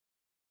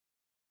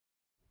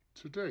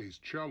Today's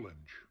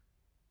challenge.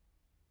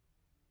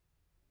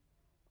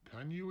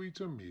 Can you eat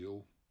a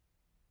meal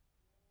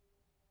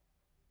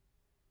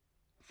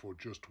for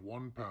just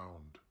 £1?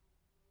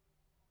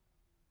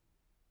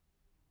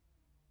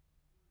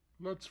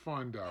 Let's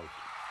find out.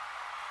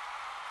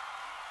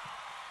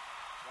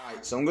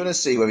 Right, so I'm going to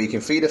see whether you can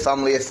feed a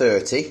family of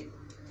 30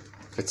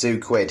 for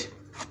 £2.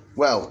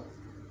 Well,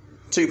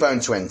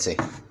 £2.20.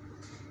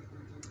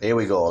 Here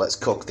we go, let's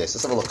cook this.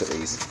 Let's have a look at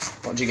these.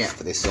 What do you get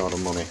for this sort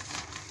of money?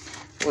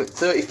 Look,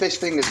 30 fish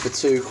fingers for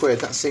 £2.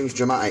 That seems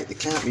dramatic. They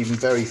can't be even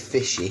very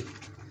fishy.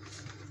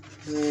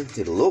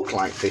 They look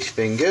like fish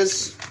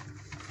fingers.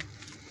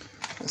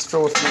 Let's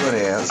throw a few in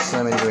here. Let's see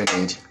how many do we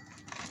need.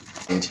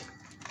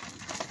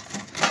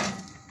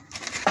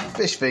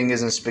 Fish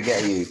fingers and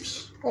spaghetti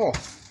hoops. Oh.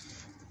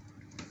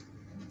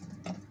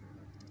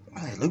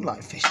 Well, they look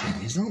like fish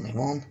fingers, don't they?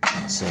 1, 2,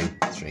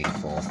 3,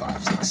 4,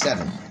 5, 6,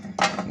 7.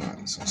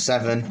 Right, so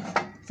 7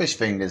 fish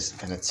fingers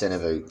and a tin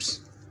of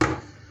hoops.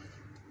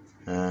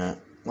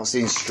 What's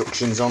the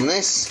instructions on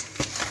this?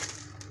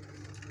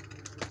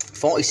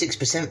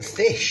 46%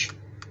 fish.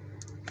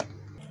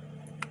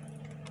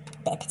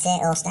 Bit of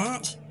potato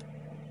starch.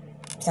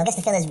 So I guess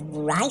the filler's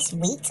rice,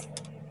 wheat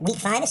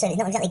fibre, so it's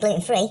not exactly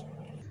gluten-free.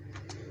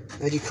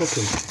 How do you cook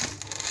them?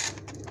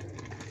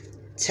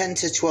 10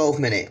 to 12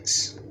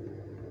 minutes.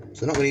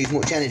 So not going to use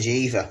much energy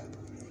either.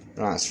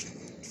 Right,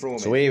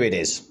 so here it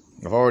is.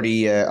 I've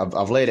already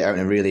I've laid it out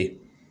in a really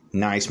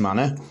nice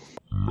manner.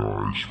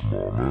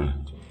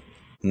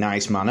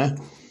 Nice manner.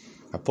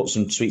 I put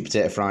some sweet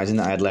potato fries in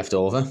that I had left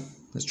over.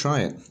 Let's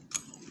try it.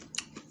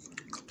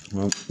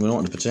 Well, we don't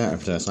want the potato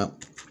taste like.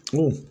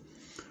 Oh.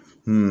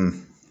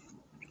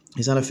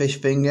 Is that a fish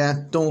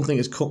finger? Don't think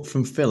it's cut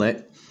from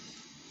fillet.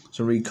 It's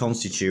a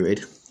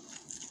reconstituted.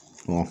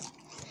 Oh.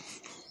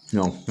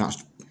 No, that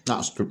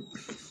tastes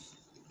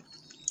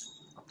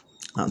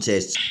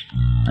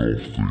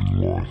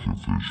Nothing like a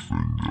fish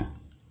finger.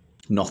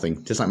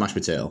 nothing. Just like mashed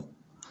potato.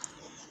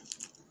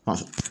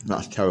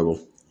 That's terrible.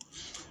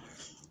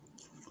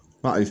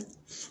 That's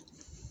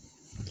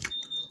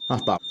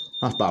bad.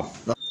 That's bad.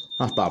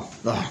 That's bad.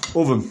 Ugh.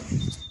 Oven.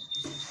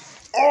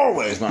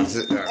 Always man,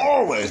 sit down.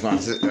 Always man,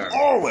 sit down.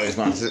 Always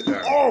man, sit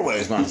down.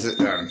 Always man, sit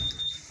down.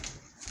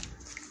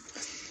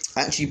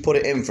 I actually put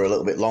it in for a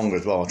little bit longer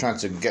as well. I tried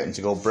to get them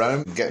to go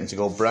brown,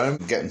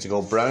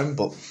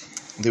 but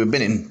they've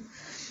been in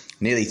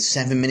nearly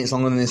 7 minutes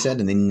longer than they said,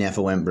 and they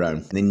never went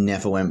brown.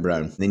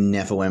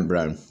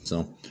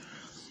 So,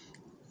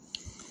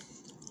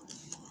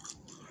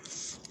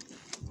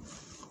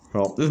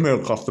 well, this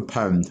meal cost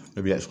 £1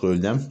 if you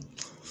exclude them.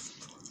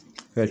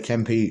 They're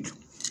 10p each.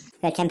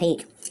 They're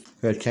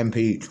 10p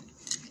each.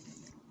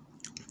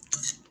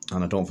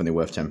 And I don't think they're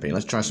worth 10p.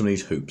 Let's try some of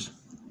these hoops.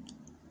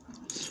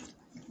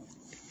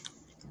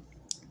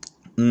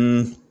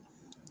 I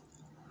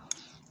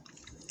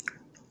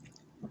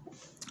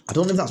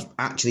don't know if that's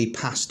actually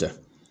pasta.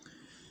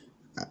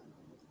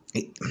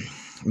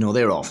 No,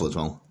 they're awful as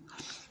well.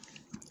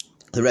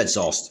 The red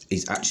sauce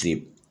is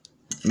actually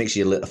makes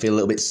you feel a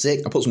little bit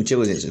sick. I put some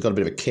chilies in it, so it's got a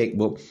bit of a kick,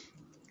 but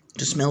it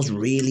just smells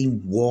really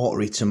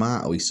watery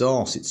tomatoey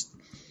sauce. It's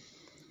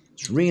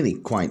really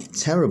quite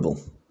terrible.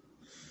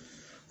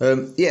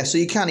 Yeah, so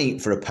you can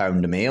eat for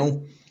 £1 a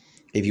meal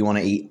if you want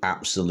to eat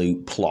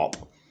absolute plop.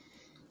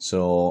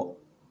 So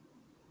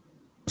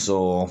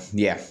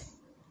yeah,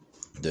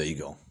 there you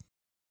go.